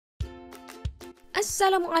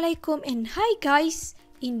Assalamualaikum and hi guys!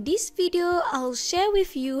 In this video, I'll share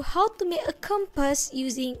with you how to make a compass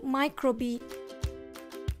using Microbit.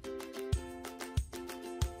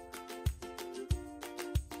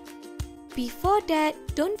 Before that,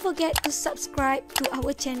 don't forget to subscribe to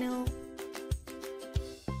our channel.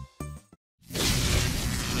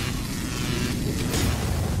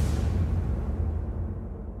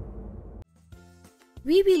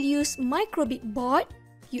 We will use Microbit board,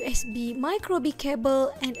 USB Microbit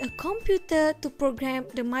cable and a computer to program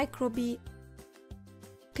the Microbit.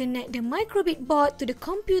 Connect the Microbit board to the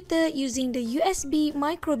computer using the USB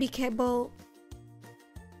Microbit cable.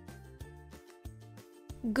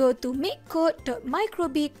 Go to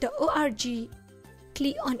makecode.microbit.org.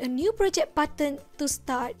 Click on a new project button to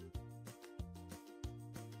start.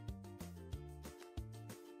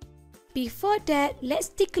 Before that, let's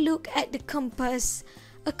take a look at the compass.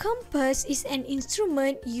 A compass is an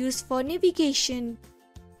instrument used for navigation.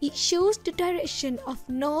 It shows the direction of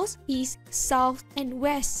north, east, south, and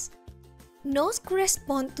west. North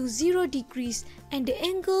corresponds to 0 degrees and the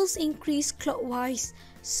angles increase clockwise.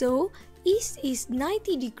 So, east is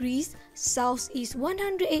 90 degrees, south is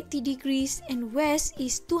 180 degrees, and west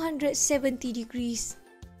is 270 degrees.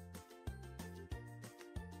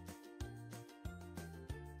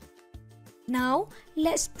 Now,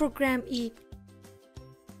 let's program it.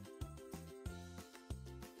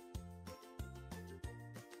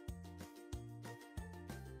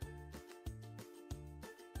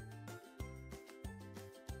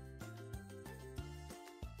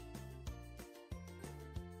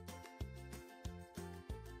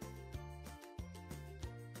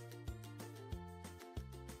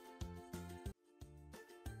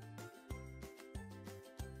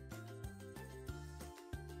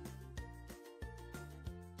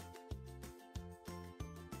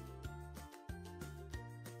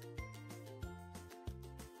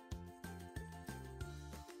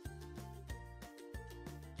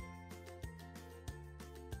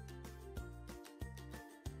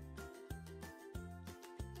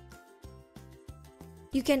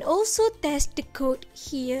 You can also test the code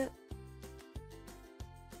here.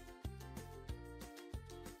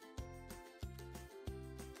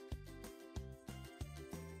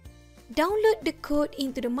 Download the code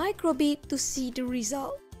into the Microbit to see the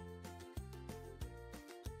result.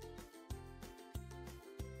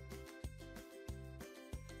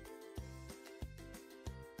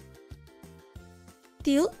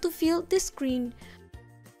 Tilt to fill the screen.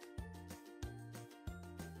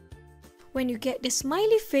 When you get the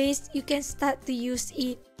smiley face, you can start to use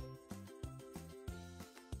it.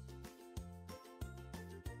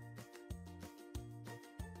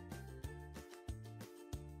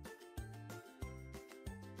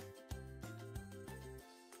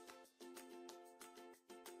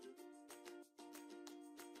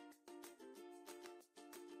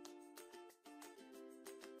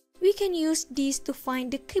 We can use this to find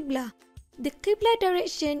the Qibla. The Qibla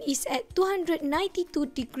direction is at 292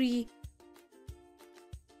 degrees.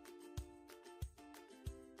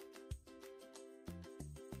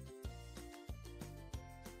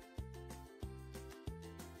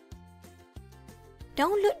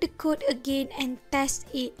 Download the code again and test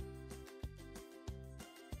it.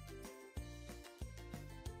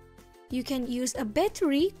 You can use a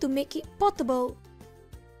battery to make it portable.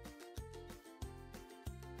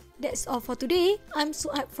 That's all for today. I'm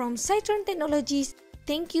Suad from Citron Technologies.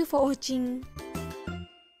 Thank you for watching.